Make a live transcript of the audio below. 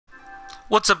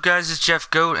What's up, guys? It's Jeff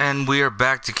Goat, and we are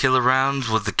back to kill arounds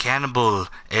with the Cannibal,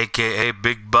 aka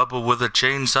Big Bubba with a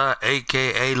chainsaw,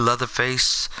 aka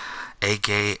Leatherface,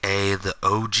 aka the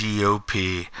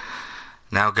OGOP.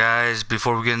 Now, guys,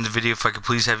 before we get into the video, if I could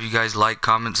please have you guys like,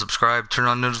 comment, subscribe, turn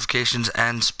on notifications,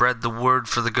 and spread the word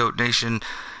for the Goat Nation.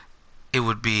 It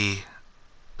would be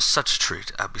such a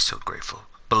treat. I'd be so grateful.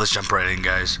 But let's jump right in,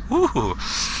 guys. Woohoo!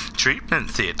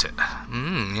 Treatment theater.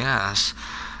 Yes.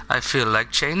 I feel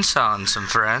like chainsawing some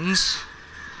friends.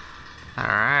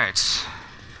 Alright.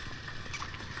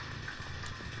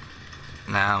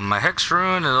 Now, my hex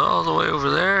ruin is all the way over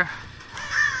there.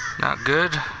 Not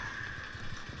good.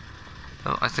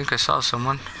 Oh, I think I saw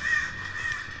someone.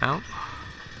 Nope.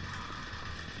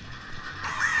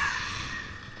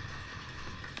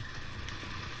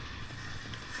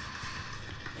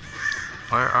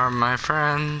 Where are my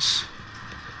friends?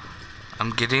 I'm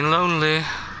getting lonely.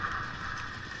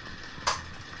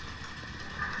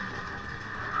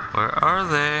 Where are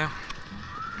they?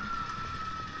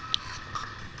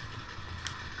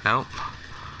 Nope.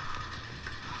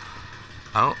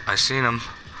 Oh, I seen them.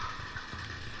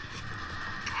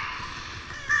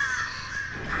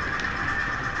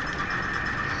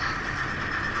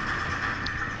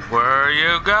 Where are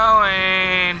you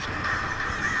going?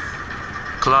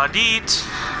 Claudette.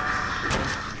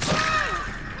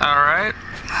 Alright.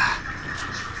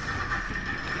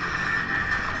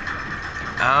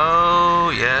 Oh,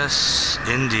 yes,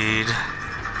 indeed.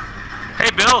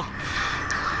 Hey, Bill!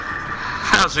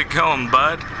 How's it going,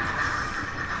 bud?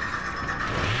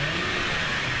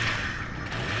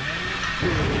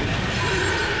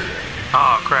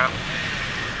 Oh, crap.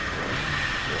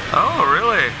 Oh,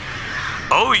 really?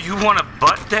 Oh, you want a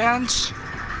butt dance?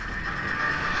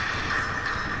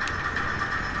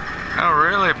 Oh,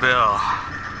 really, Bill?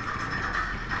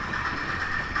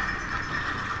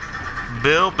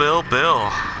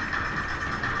 Bill.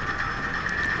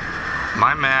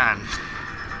 My man.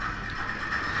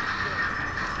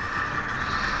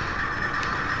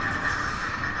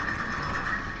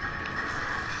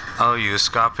 Oh, you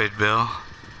escaped, Bill.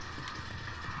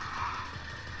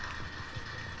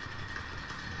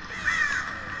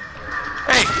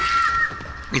 Hey!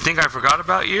 You think I forgot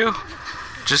about you?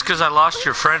 Just because I lost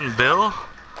your friend Bill?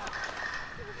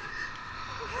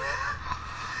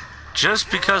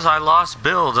 Just because I lost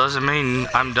Bill doesn't mean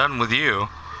I'm done with you.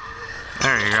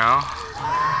 There you go.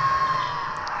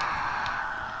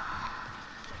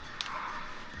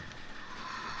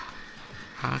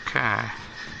 Okay.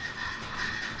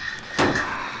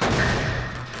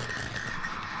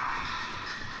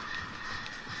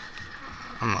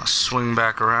 I'm gonna swing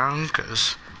back around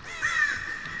because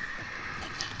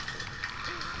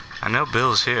I know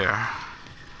Bill's here.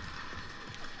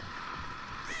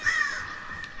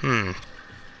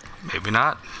 Maybe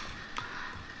not.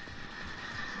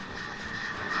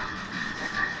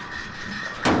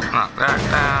 Knock that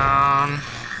down.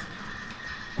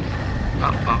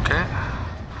 Oh, okay.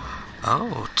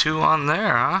 Oh, 2 on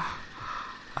there, huh?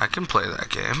 I can play that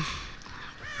game.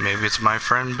 Maybe it's my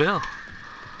friend Bill.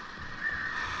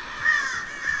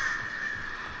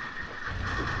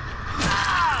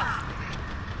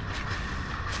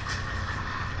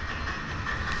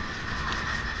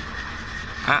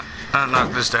 I'll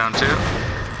knock this down too.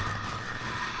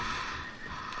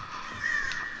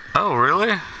 Oh,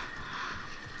 really?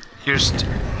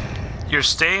 You're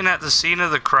staying at the scene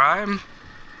of the crime?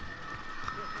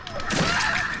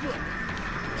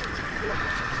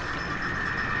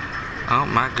 Oh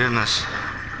my goodness.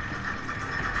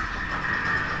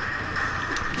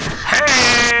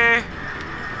 Hey!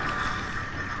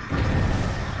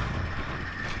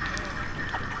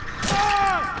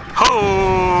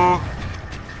 Ho!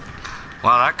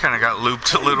 Wow, that kind of got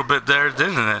looped a little bit there,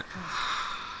 didn't it?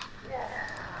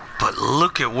 But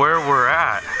look at where we're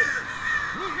at.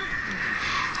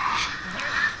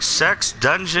 Sex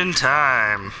dungeon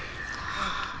time.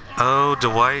 Oh,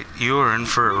 Dwight, you are in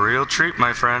for a real treat,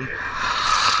 my friend.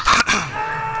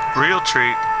 Real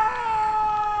treat.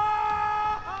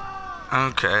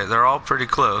 Okay, they're all pretty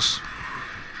close.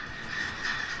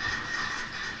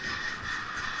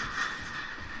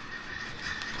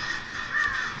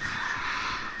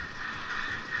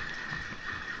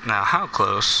 Now, how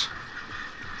close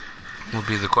will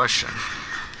be the question.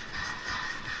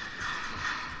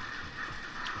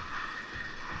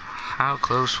 How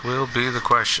close will be the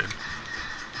question.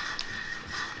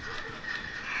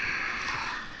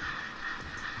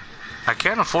 I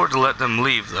can't afford to let them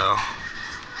leave, though.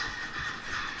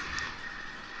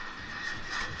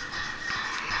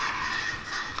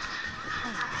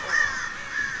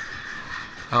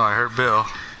 Oh, I heard Bill.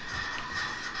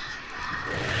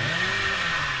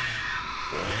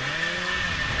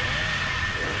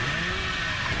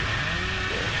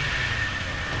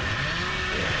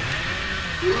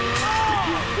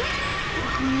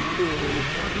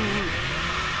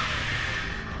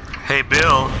 Hey,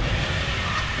 Bill.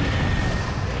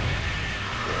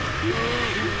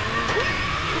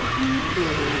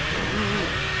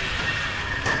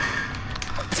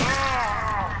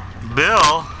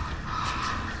 Bill?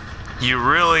 You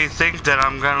really think that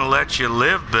I'm gonna let you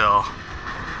live, Bill?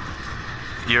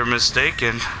 You're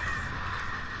mistaken.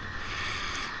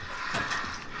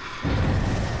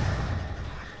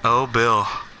 Oh, Bill.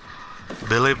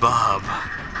 Billy Bob.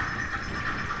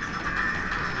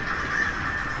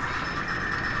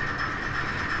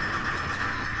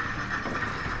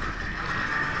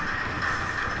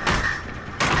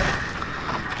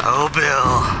 Oh,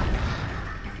 Bill.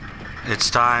 It's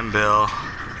time, Bill.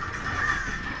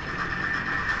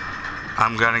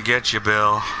 I'm gonna get you,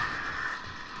 Bill.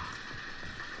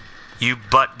 You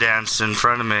butt danced in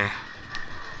front of me.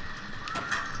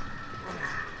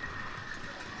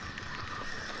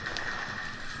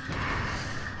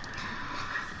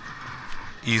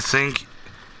 You think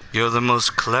you're the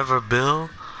most clever, Bill?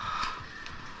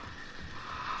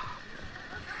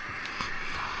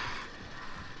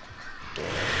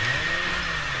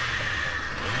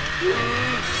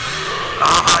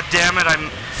 Ah, damn it,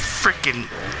 I'm freaking...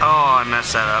 Oh, I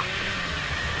messed that up.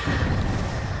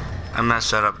 I messed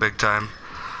that up big time.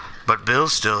 But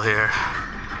Bill's still here.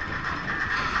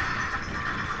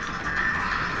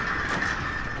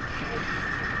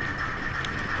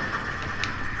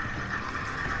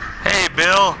 Hey,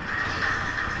 Bill.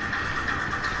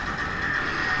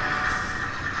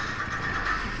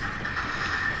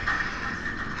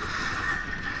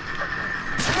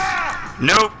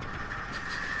 Nope.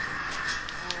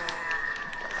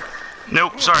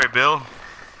 Nope, sorry, Bill.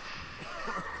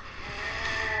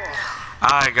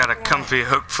 I got a comfy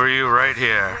hook for you right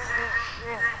here.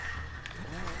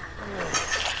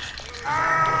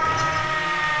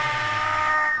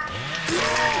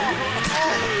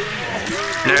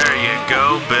 There you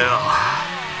go, Bill.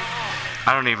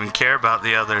 I don't even care about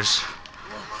the others.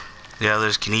 The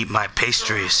others can eat my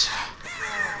pastries.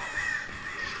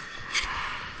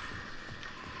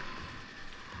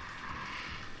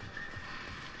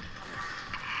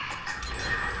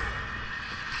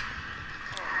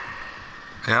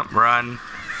 Yep, run.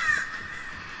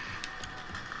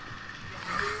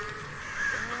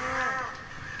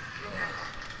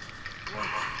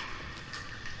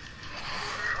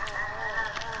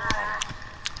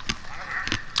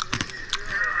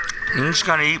 I'm just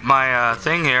gonna eat my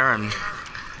thing here and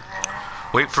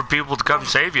wait for people to come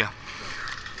save you.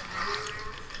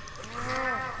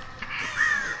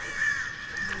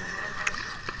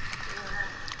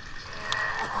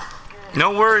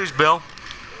 No worries, Bill.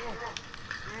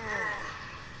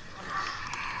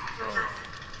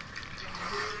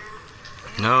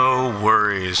 No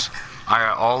worries. I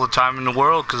got all the time in the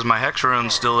world because my hex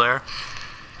rune's still there.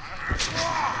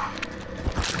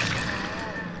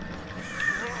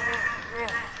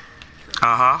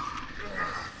 Uh-huh.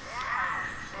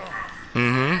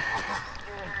 Mm-hmm.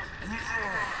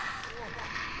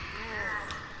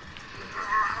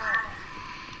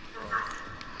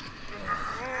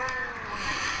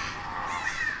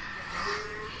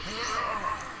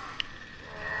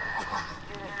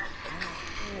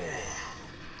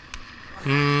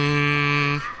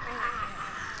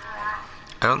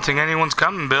 I don't think anyone's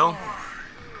coming, Bill.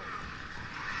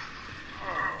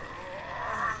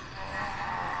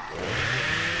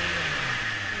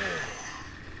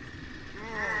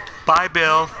 Bye,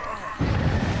 Bill.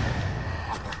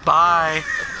 Bye.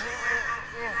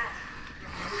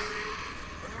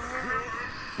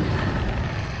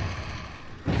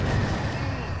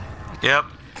 Yep,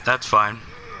 that's fine.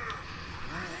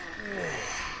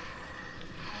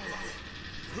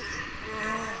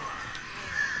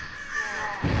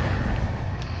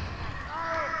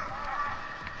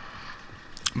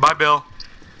 Bye, Bill.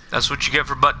 That's what you get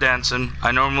for butt dancing.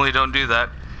 I normally don't do that,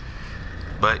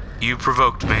 but you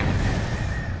provoked me.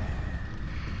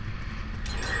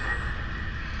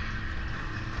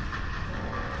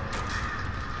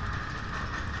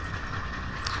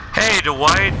 Hey,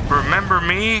 Dwight, remember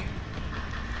me?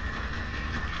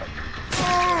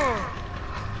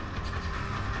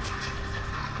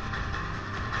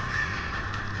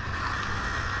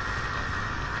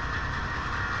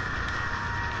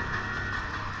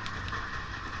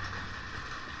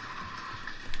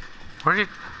 Where did...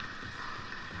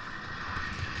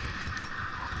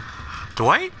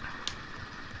 Dwight?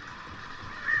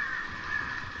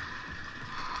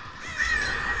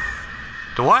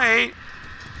 Dwight?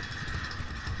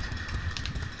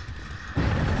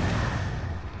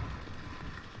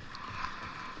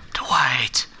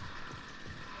 Dwight?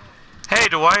 Hey,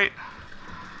 Dwight?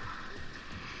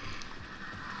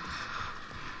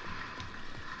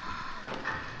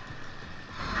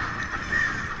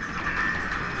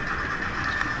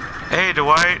 Hey,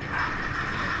 Dwight.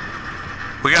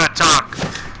 We gotta talk.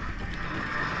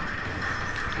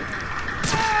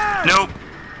 Nope.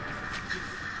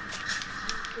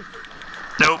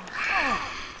 Nope.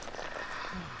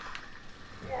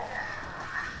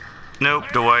 Nope,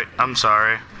 Dwight. I'm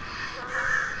sorry.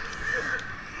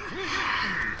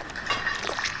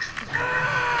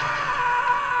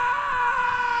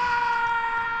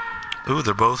 Ooh,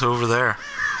 they're both over there.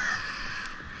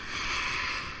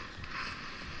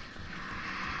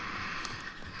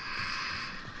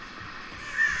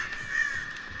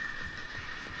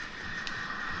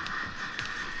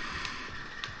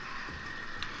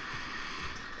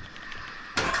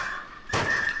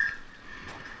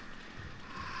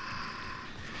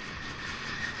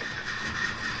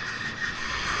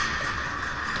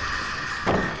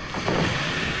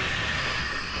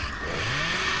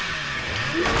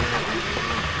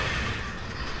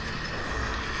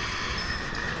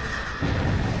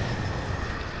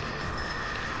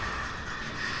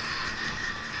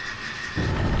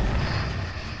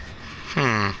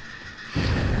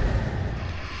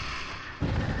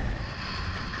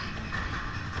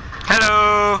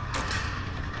 Hello.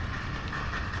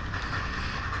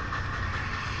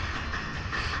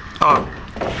 Oh.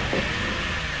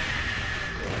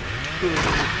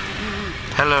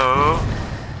 Hello.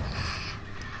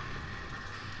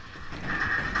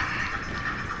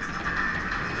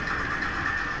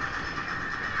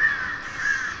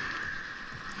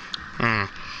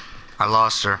 I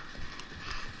lost her.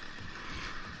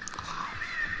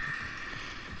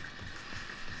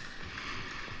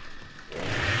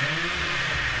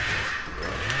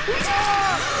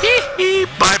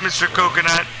 Bye, Mr.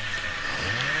 Coconut.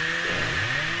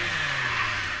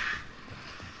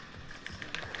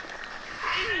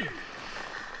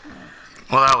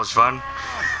 Well, that was fun.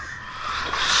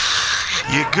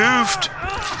 You goofed.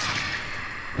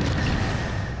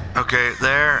 Okay,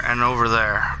 there and over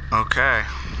there. Okay.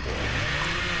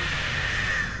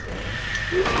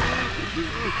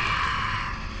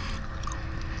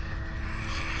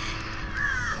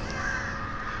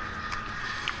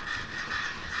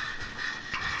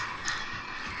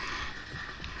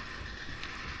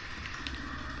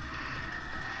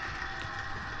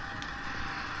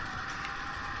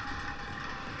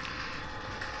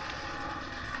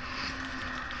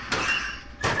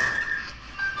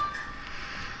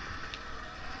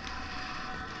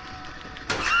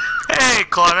 Hey,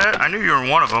 Claudette, I knew you were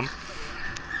one of them.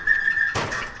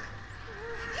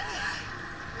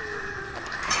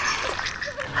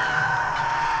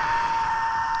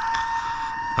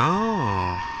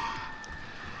 Oh.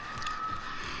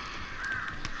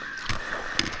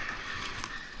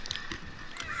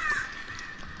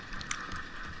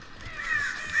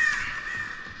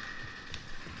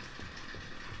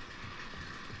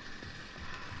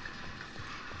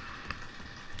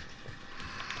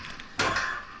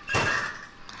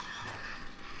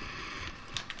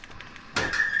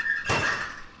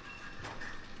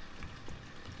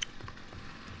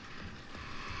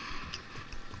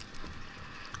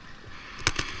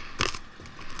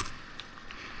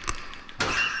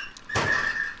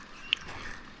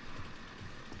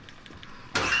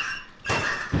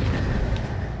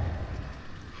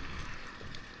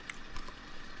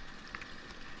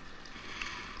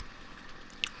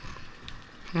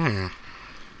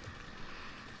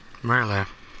 Really?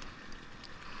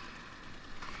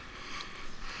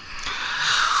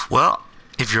 Well,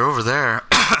 if you're over there,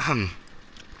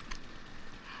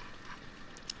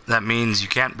 that means you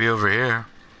can't be over here.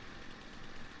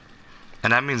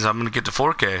 And that means I'm gonna get to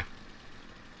 4K.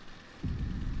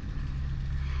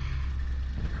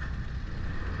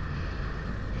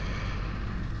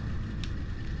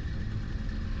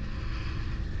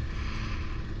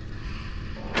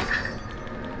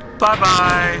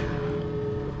 Bye-bye.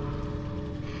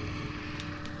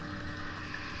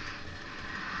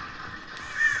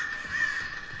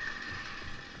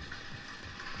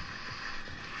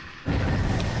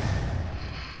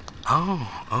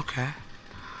 Oh, okay.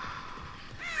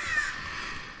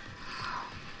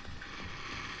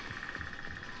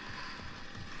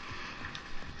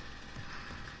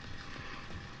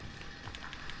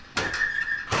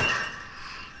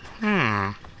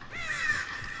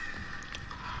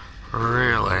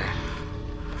 Really?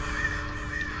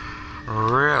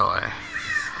 Really?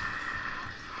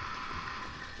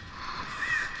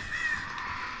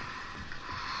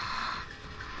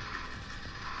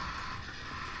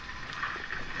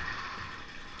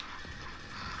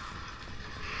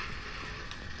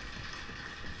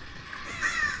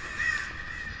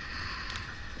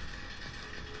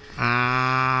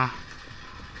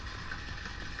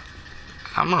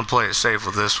 I'm gonna play it safe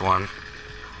with this one.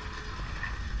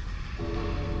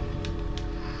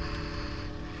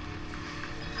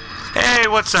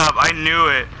 what's up. I knew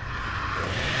it.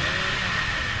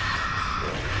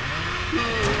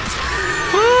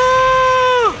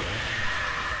 Woo!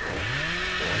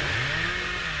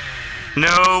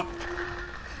 Nope.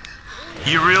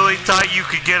 You really thought you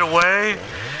could get away?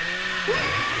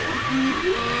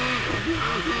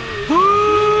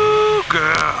 Woo,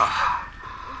 girl.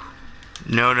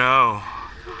 No, no.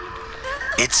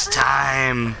 It's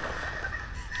time.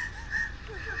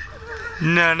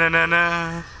 Na na na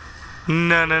na.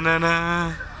 Na na na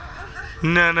na.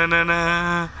 Na na na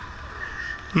na.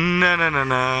 Na na na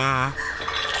na.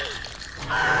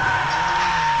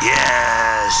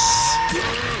 Yes.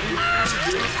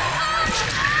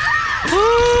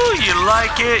 Woo, you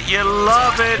like it, you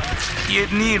love it. You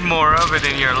need more of it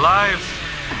in your life.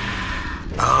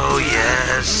 Oh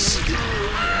yes.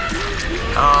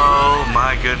 Oh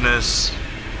my goodness.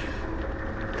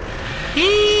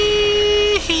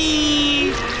 Hee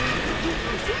hee.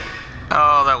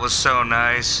 Oh, that was so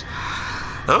nice.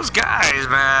 Those guys,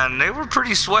 man, they were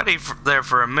pretty sweaty there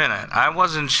for a minute. I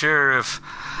wasn't sure if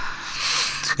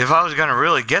I was gonna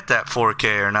really get that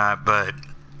 4K or not, but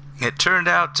it turned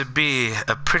out to be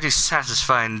a pretty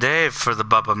satisfying day for the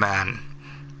Bubba Man.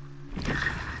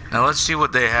 Now let's see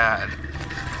what they had.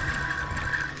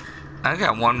 I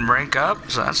got one rank up,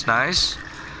 so that's nice.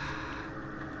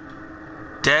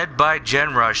 Dead by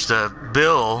Gen Rush. The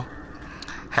Bill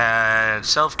had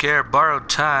Self-Care, Borrowed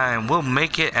Time, Will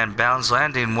Make It, and Balanced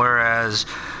Landing, whereas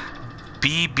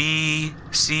BBC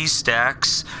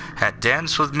Stacks had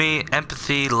Dance With Me,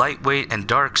 Empathy, Lightweight, and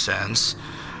Dark Sense.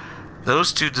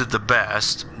 Those two did the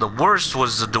best. The worst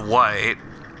was the Dwight,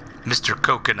 Mr.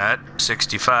 Coconut,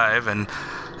 65, and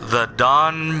the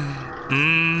Don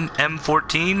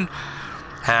M14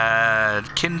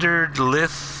 had Kindred,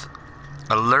 Lith,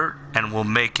 Alert, and Will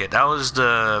Make It. That was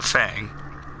the Fang.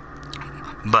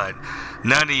 But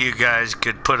none of you guys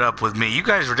could put up with me. You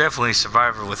guys were definitely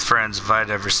Survivor with Friends if I'd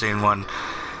ever seen one.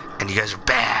 And you guys are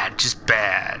bad, just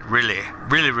bad. Really,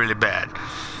 really, really bad.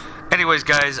 Anyways,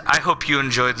 guys, I hope you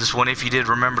enjoyed this one. If you did,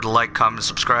 remember to like, comment,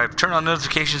 subscribe, turn on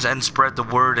notifications, and spread the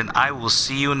word. And I will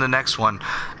see you in the next one.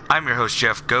 I'm your host,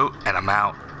 Jeff Goat, and I'm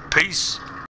out. Peace.